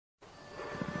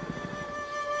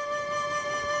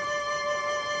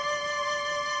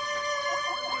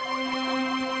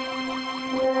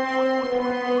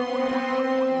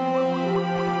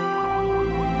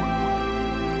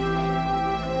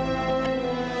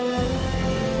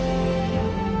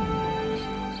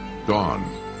Dawn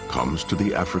comes to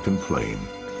the African plain,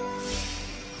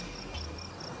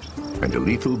 and a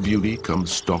lethal beauty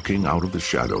comes stalking out of the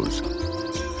shadows.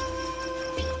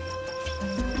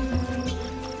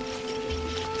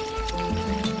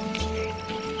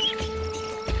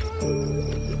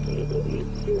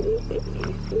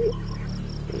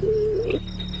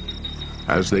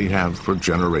 As they have for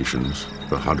generations,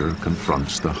 the hunter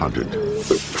confronts the hunted.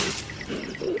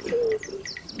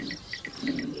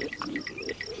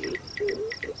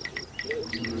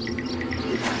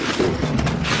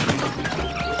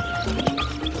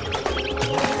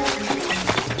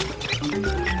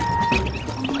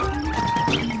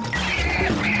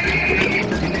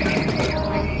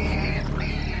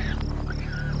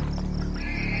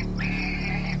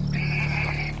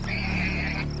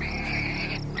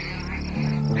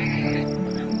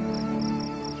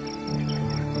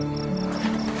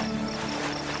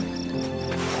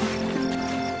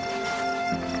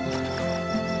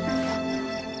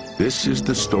 This is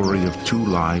the story of two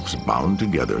lives bound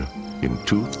together in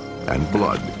tooth and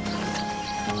blood.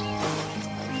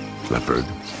 Leopard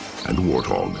and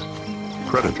warthog,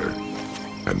 predator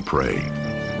and prey.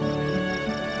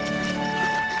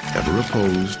 Ever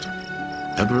opposed,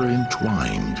 ever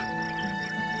entwined,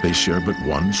 they share but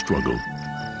one struggle: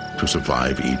 to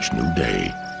survive each new day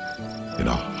in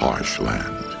a harsh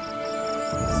land.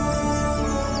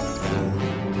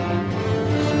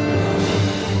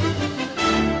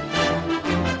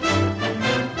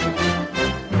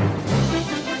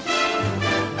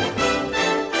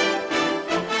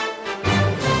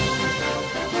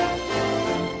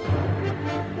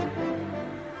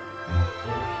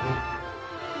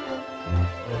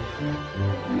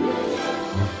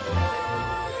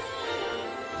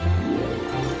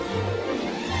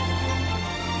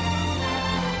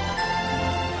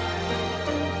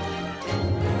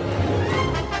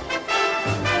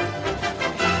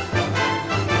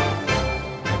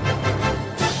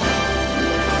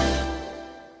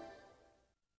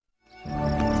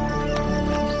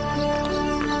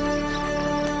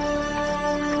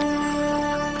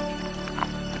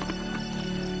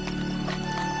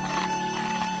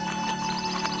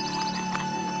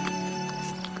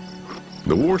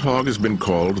 The warthog has been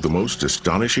called the most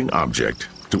astonishing object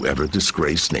to ever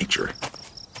disgrace nature.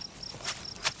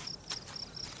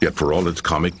 Yet for all its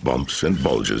comic bumps and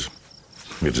bulges,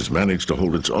 it has managed to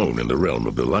hold its own in the realm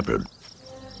of the leopard.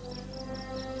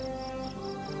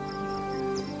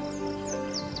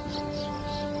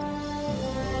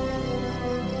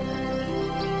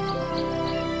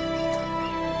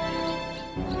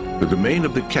 The domain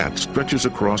of the cat stretches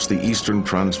across the eastern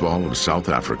Transvaal of South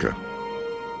Africa,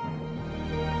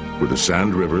 where the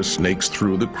Sand River snakes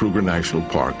through the Kruger National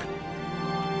Park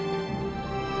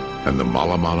and the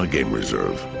Masai Mara Game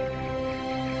Reserve.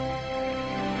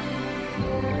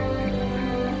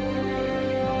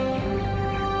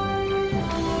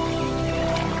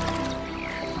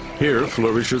 Here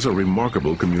flourishes a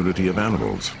remarkable community of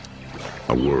animals,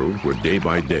 a world where day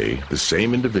by day the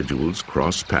same individuals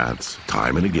cross paths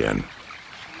time and again.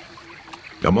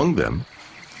 Among them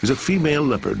is a female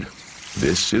leopard.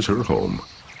 This is her home,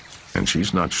 and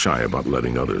she's not shy about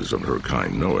letting others of her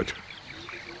kind know it.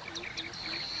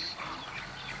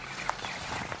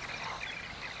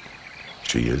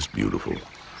 She is beautiful,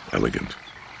 elegant,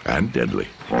 and deadly.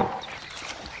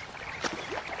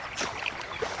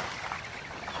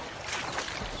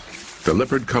 The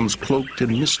leopard comes cloaked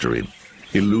in mystery,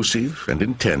 elusive and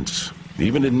intense.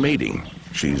 Even in mating,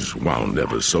 she's wound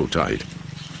ever so tight.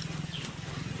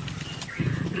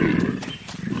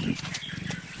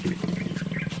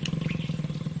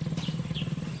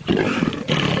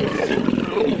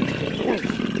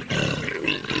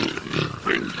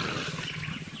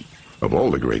 Of all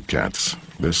the great cats,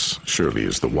 this surely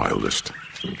is the wildest.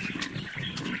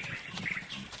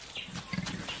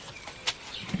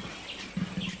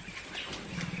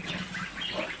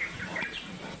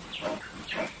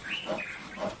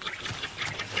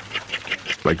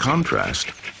 By contrast,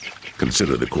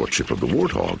 consider the courtship of the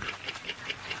warthog.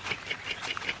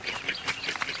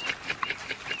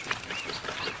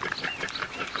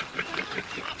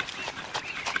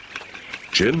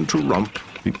 Chin to rump,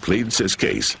 he pleads his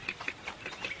case.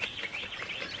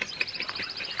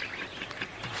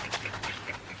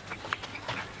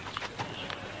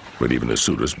 But even a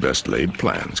suitor's best laid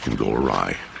plans can go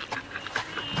awry.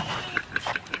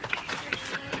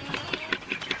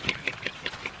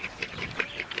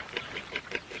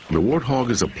 The warthog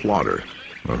is a plodder,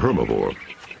 a herbivore.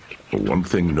 But one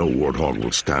thing no warthog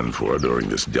will stand for during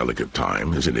this delicate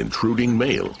time is an intruding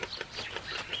male.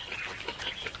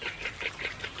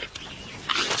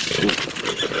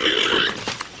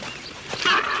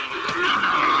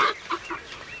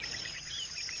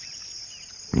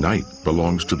 Night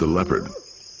belongs to the leopard.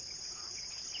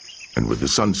 And with the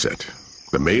sunset,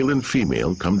 the male and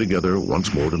female come together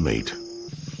once more to mate.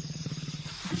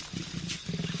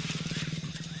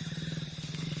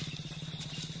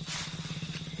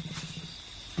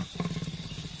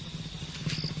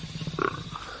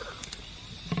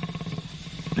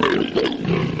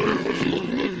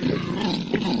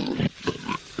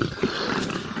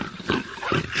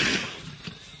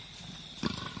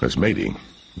 As mating,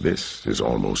 this is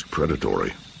almost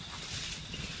predatory.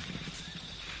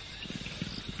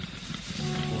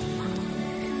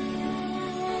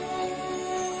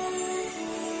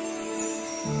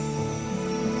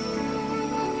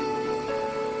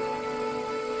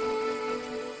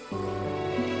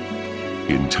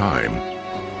 In time,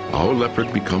 our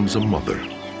leopard becomes a mother.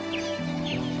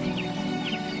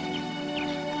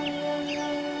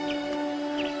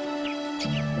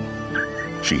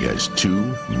 She has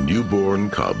 2 newborn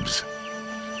cubs.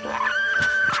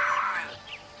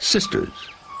 Sisters.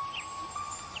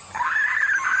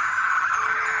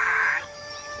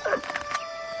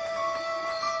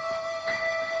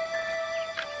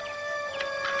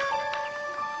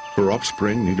 Her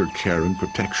offspring need her care and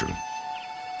protection.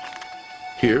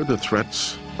 Here the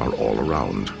threats are all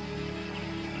around.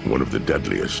 One of the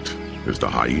deadliest is the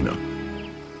hyena.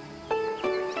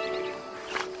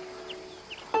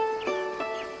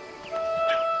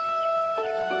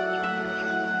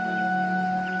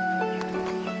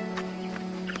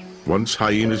 Once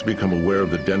hyenas become aware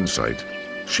of the den site,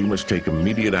 she must take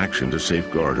immediate action to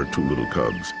safeguard her 2 little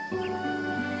cubs.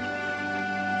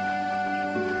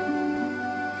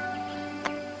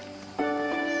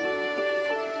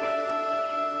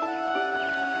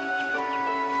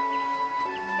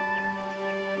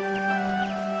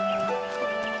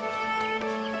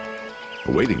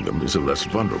 Awaiting them is a less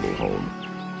vulnerable home.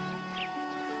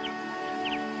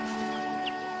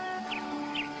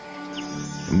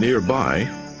 Nearby,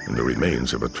 in the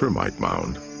remains of a termite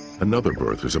mound, another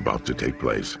birth is about to take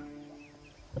place.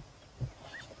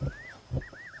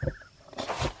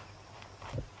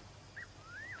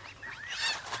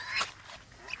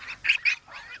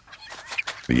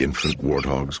 The infant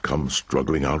warthogs come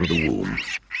struggling out of the womb.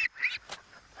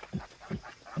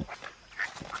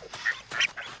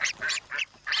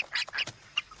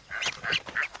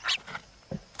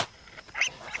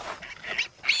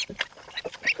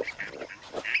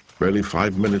 Barely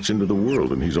 5 minutes into the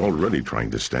world, and he's already trying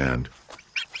to stand.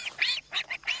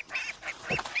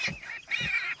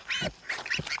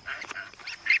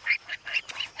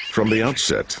 From the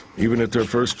outset, even at their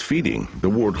first feeding, the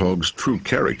warthog's true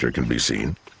character can be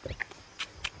seen.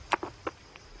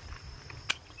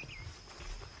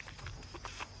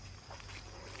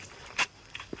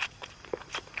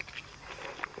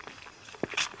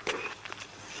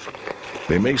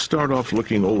 They may start off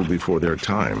looking old before their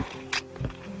time,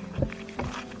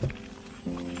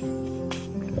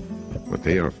 but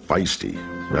they are feisty,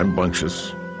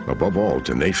 rambunctious, above all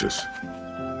tenacious.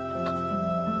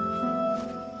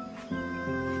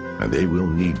 And they will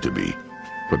need to be,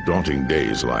 for daunting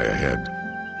days lie ahead.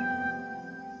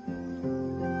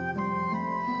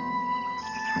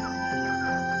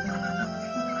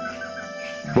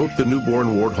 Both the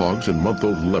newborn warthogs and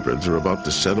month-old leopards are about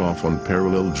to set off on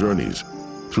parallel journeys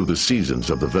through the seasons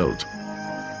of the veldt.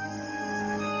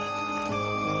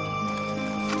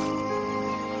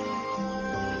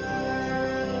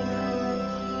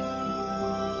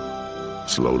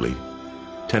 Slowly,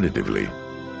 tentatively,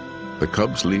 the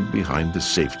cubs leave behind the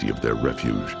safety of their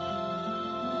refuge.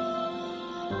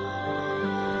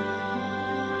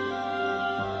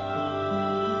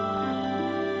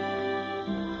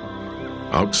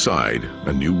 Outside,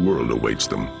 a new world awaits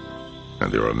them,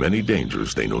 and there are many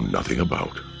dangers they know nothing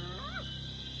about.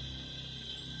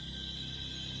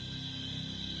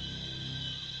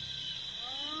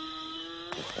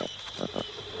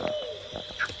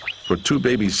 For 2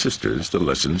 baby sisters, the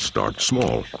lessons start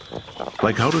small,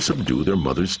 like how to subdue their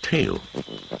mother's tail.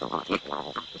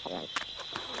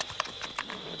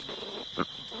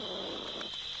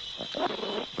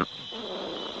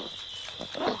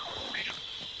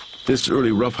 This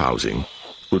early roughhousing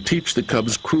will teach the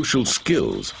cubs crucial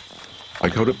skills,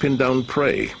 like how to pin down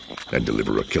prey and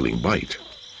deliver a killing bite.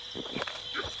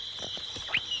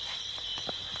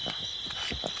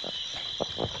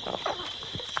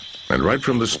 And right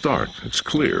from the start, it's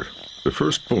clear, the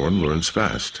firstborn learns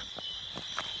fast.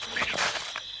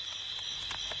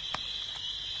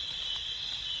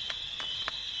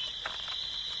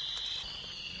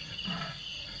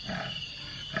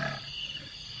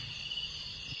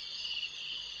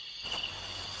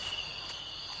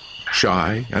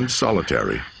 Shy and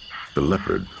solitary, The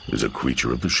leopard is a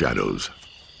creature of the shadows.